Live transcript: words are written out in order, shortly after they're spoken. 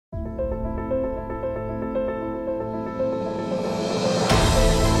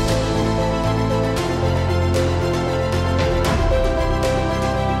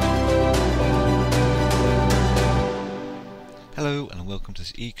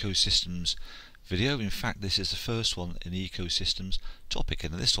ecosystems video. In fact, this is the first one in the ecosystems topic,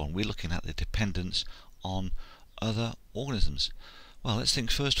 and in this one we're looking at the dependence on other organisms. Well, let's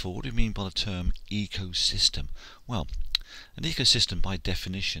think first of all, what do you mean by the term ecosystem? Well, an ecosystem by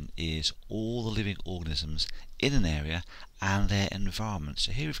definition is all the living organisms in an area and their environment.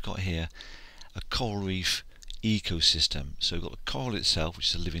 So here we've got a coral reef ecosystem. So we've got the coral itself, which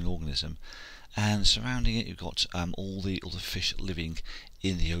is a living organism, and surrounding it you've got all the fish living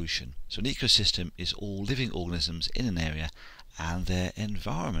in the ocean. So an ecosystem is all living organisms in an area and their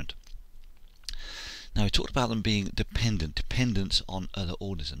environment. Now we talked about them being dependent on other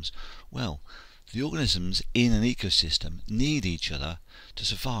organisms. Well, the organisms in an ecosystem need each other to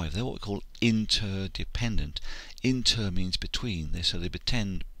survive. They're what we call interdependent. Inter means between, so they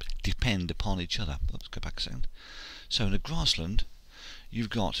depend upon each other. Let's go back a second. So in a grassland, you've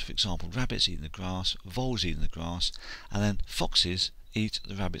got, for example, rabbits eating the grass, voles eating the grass, and then foxes eat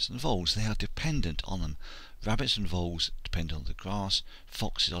the rabbits and voles. They are dependent on them. Rabbits and voles depend on the grass,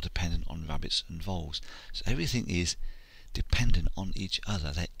 foxes are dependent on rabbits and voles. So everything is dependent on each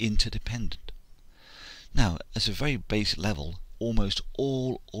other. They're interdependent. Now, at a very basic level, almost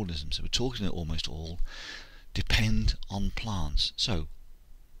all organisms, so we're talking about almost all, depend on plants. So,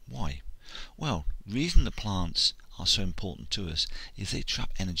 why? Well, the reason the plants are so important to us is they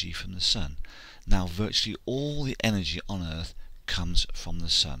trap energy from the sun. Now, virtually all the energy on Earth comes from the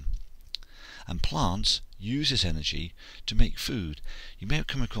sun. And plants use this energy to make food. You may have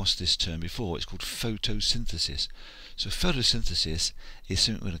come across this term before. It's called photosynthesis. So photosynthesis is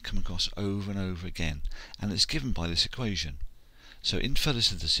something we're going to come across over and over again, and it's given by this equation. So in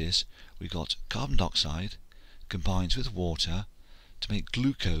photosynthesis we've got carbon dioxide combines with water to make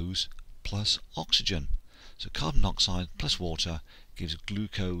glucose plus oxygen. So carbon dioxide plus water gives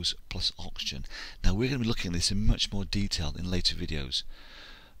glucose plus oxygen. Now we're going to be looking at this in much more detail in later videos.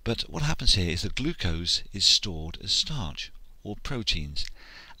 But what happens here is that glucose is stored as starch or proteins,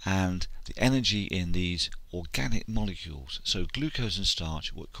 and the energy in these organic molecules, so glucose and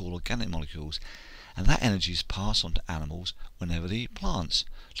starch are what we call organic molecules, and that energy is passed on to animals whenever they eat plants.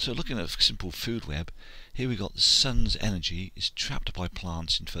 So looking at a simple food web, here we've got the sun's energy is trapped by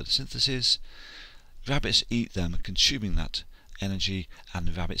plants in photosynthesis. Rabbits eat them, consuming that energy, and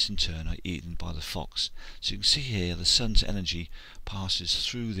the rabbits in turn are eaten by the fox. So you can see here the sun's energy passes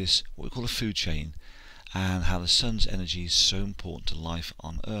through this, what we call a food chain, and how the sun's energy is so important to life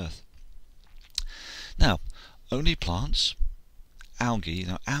on Earth. Now, only plants, algae,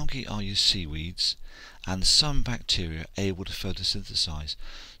 now algae are your seaweeds, and some bacteria are able to photosynthesize.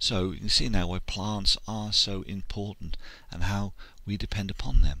 So you can see now why plants are so important and how we depend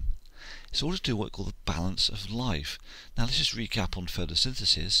upon them. It's all to do with what we call the balance of life. Now let's just recap on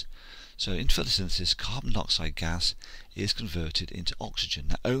photosynthesis. So in photosynthesis, carbon dioxide gas is converted into oxygen.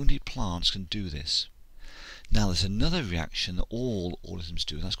 Now only plants can do this. Now there's another reaction that all organisms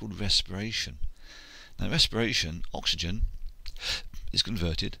do, and that's called respiration. Now respiration, oxygen is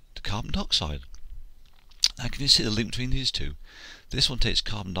converted to carbon dioxide. Now can you see the link between these two? This one takes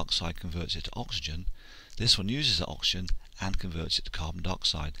carbon dioxide, converts it to oxygen. This one uses the oxygen and converts it to carbon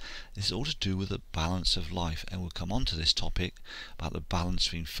dioxide. This is all to do with the balance of life, and we'll come on to this topic about the balance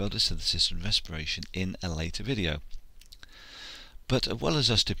between photosynthesis and respiration in a later video. But as well as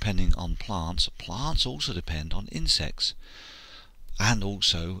us depending on plants, plants also depend on insects, and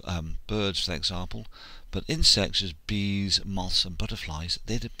also birds, for example. But insects as bees, moths and butterflies,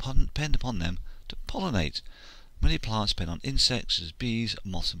 they depend upon them to pollinate. Many plants depend on insects as bees,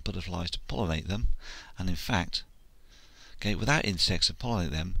 moths and butterflies to pollinate them, and in fact, without insects to pollinate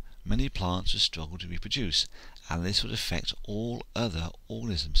them, many plants would struggle to reproduce, and this would affect all other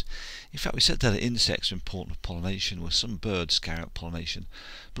organisms. In fact, we said that insects are important for pollination, where some birds carry out pollination,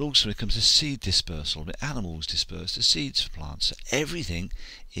 but also when it comes to seed dispersal, the animals disperse the seeds for plants. So everything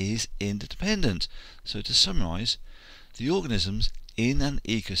is interdependent. So to summarise, the organisms in an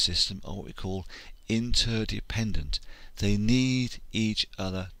ecosystem are what we call interdependent. They need each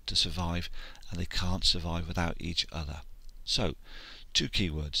other to survive, and they can't survive without each other. So, two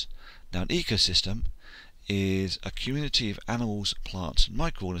keywords. Now, an ecosystem is a community of animals, plants and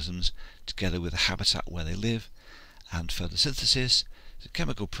microorganisms together with a habitat where they live, and photosynthesis is a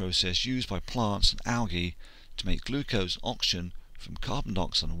chemical process used by plants and algae to make glucose and oxygen from carbon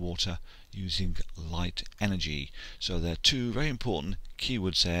dioxide and water using light energy. So there are two very important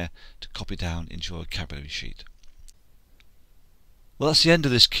keywords there to copy down into your vocabulary sheet. Well, that's the end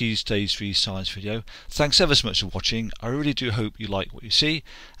of this Key Stage 3 Science video. Thanks ever so much for watching. I really do hope you like what you see,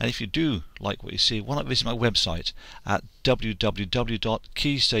 and if you do like what you see, why not visit my website at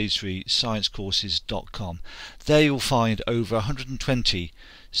www.keystage3sciencecourses.com. There you'll find over 120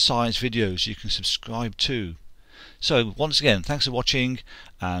 science videos you can subscribe to. So once again, thanks for watching,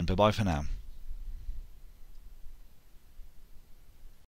 and bye bye for now.